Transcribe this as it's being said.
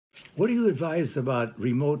What do you advise about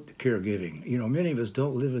remote caregiving? You know, many of us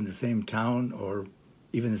don't live in the same town or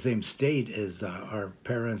even the same state as our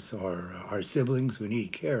parents or our siblings who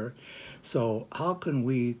need care. So, how can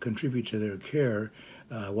we contribute to their care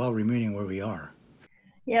while remaining where we are?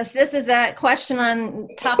 Yes, this is a question on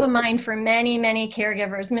top of mind for many, many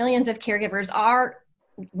caregivers. Millions of caregivers are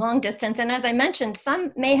long distance. And as I mentioned,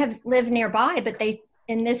 some may have lived nearby, but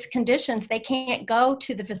in this conditions, they can't go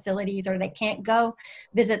to the facilities or they can't go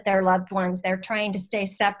visit their loved ones. They're trying to stay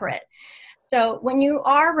separate. So when you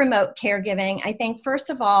are remote caregiving, I think first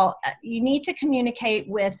of all, you need to communicate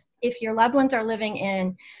with, if your loved ones are living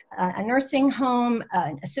in a nursing home,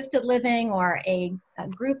 an assisted living, or a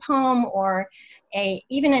group home, or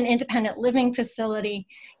even an independent living facility,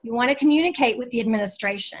 you want to communicate with the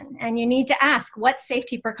administration, and you need to ask what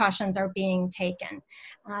safety precautions are being taken.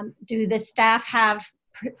 Do the staff have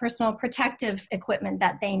personal protective equipment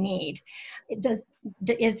that they need?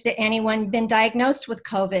 Is anyone been diagnosed with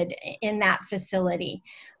COVID in that facility?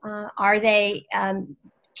 Are they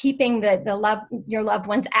keeping your loved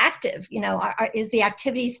ones active? You know, is the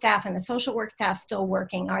activity staff and the social work staff still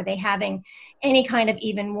working? Are they having any kind of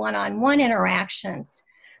even one-on-one interactions?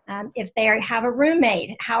 If they have a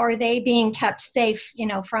roommate, how are they being kept safe, you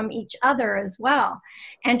know, from each other as well?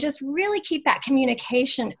 And just really keep that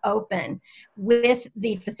communication open with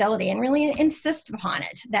the facility and really insist upon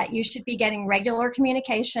it, that you should be getting regular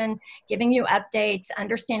communication, giving you updates,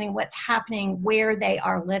 understanding what's happening where they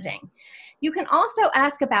are living. You can also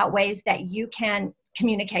ask about ways that you can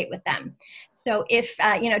communicate with them. So if,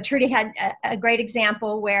 Trudy had a great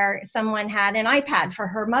example where someone had an iPad for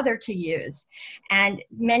her mother to use, and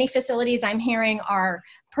many facilities I'm hearing are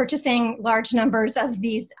purchasing large numbers of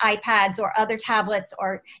these iPads or other tablets,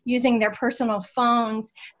 or using their personal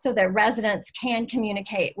phones so that residents can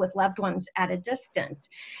communicate with loved ones at a distance.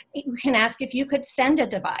 You can ask if you could send a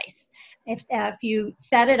device. If you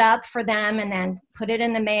set it up for them and then put it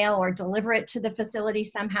in the mail or deliver it to the facility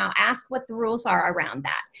somehow, ask what the rules are around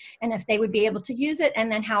that, and if they would be able to use it,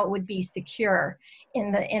 and then how it would be secure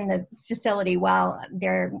in the facility while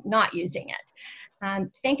they're not using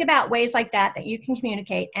it. Think about ways like that you can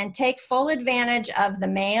communicate, and take full advantage of the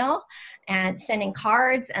mail and sending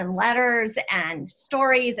cards and letters and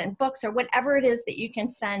stories and books, or whatever it is that you can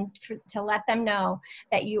send to let them know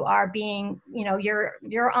that you are being, you know,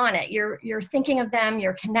 you're on it, you're thinking of them,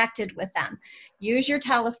 you're connected with them. Use your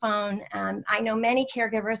telephone. I know many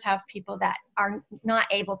caregivers have people that are not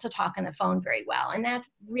able to talk on the phone very well, and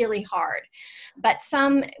that's really hard. But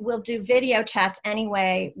some will do video chats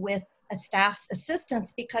anyway with a staff's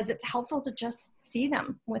assistance, because it's helpful to just see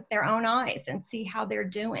them with their own eyes and see how they're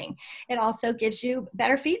doing. It also gives you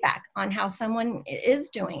better feedback on how someone is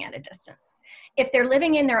doing at a distance. If they're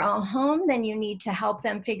living in their own home, then you need to help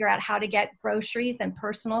them figure out how to get groceries and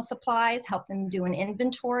personal supplies, help them do an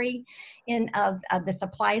inventory of the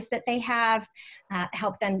supplies that they have,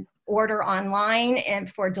 help them order online and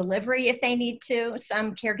for delivery if they need to.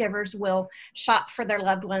 Some caregivers will shop for their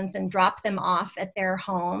loved ones and drop them off at their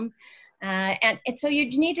home. And so you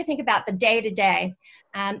need to think about the day-to-day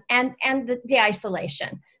and the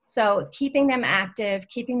isolation. So keeping them active,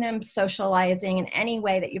 keeping them socializing in any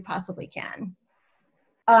way that you possibly can.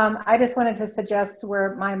 I just wanted to suggest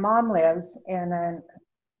where my mom lives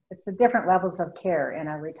it's the different levels of care in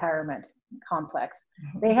a retirement complex.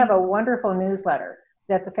 They have a wonderful newsletter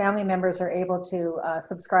that the family members are able to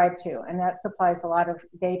subscribe to, and that supplies a lot of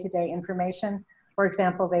day-to-day information. For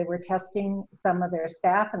example, they were testing some of their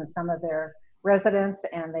staff and some of their residents,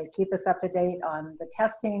 and they keep us up to date on the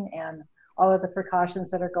testing and all of the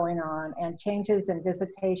precautions that are going on, and changes in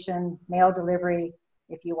visitation, mail delivery,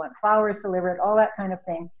 if you want flowers delivered, all that kind of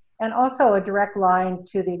thing. And also a direct line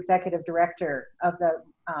to the executive director of the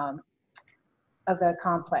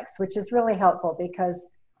complex, which is really helpful, because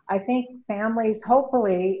I think families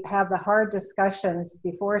hopefully have the hard discussions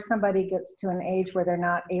before somebody gets to an age where they're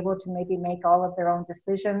not able to maybe make all of their own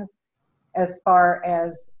decisions, as far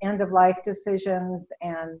as end-of-life decisions,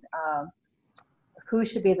 and who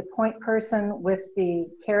should be the point person with the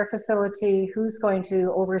care facility, who's going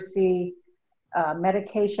to oversee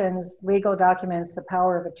medications, legal documents, the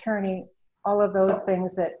power of attorney, all of those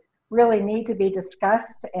things that really need to be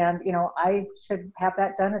discussed. And, you know, I should have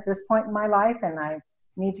that done at this point in my life, and I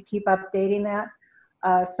need to keep updating that.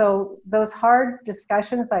 So those hard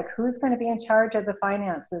discussions, like who's going to be in charge of the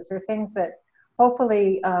finances, are things that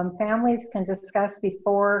hopefully families can discuss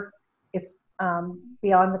before it's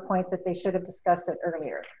beyond the point that they should have discussed it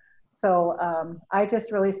earlier. So I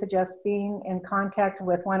just really suggest being in contact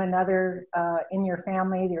with one another in your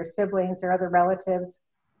family, your siblings or other relatives,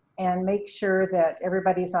 and make sure that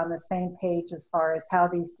everybody's on the same page as far as how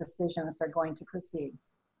these decisions are going to proceed.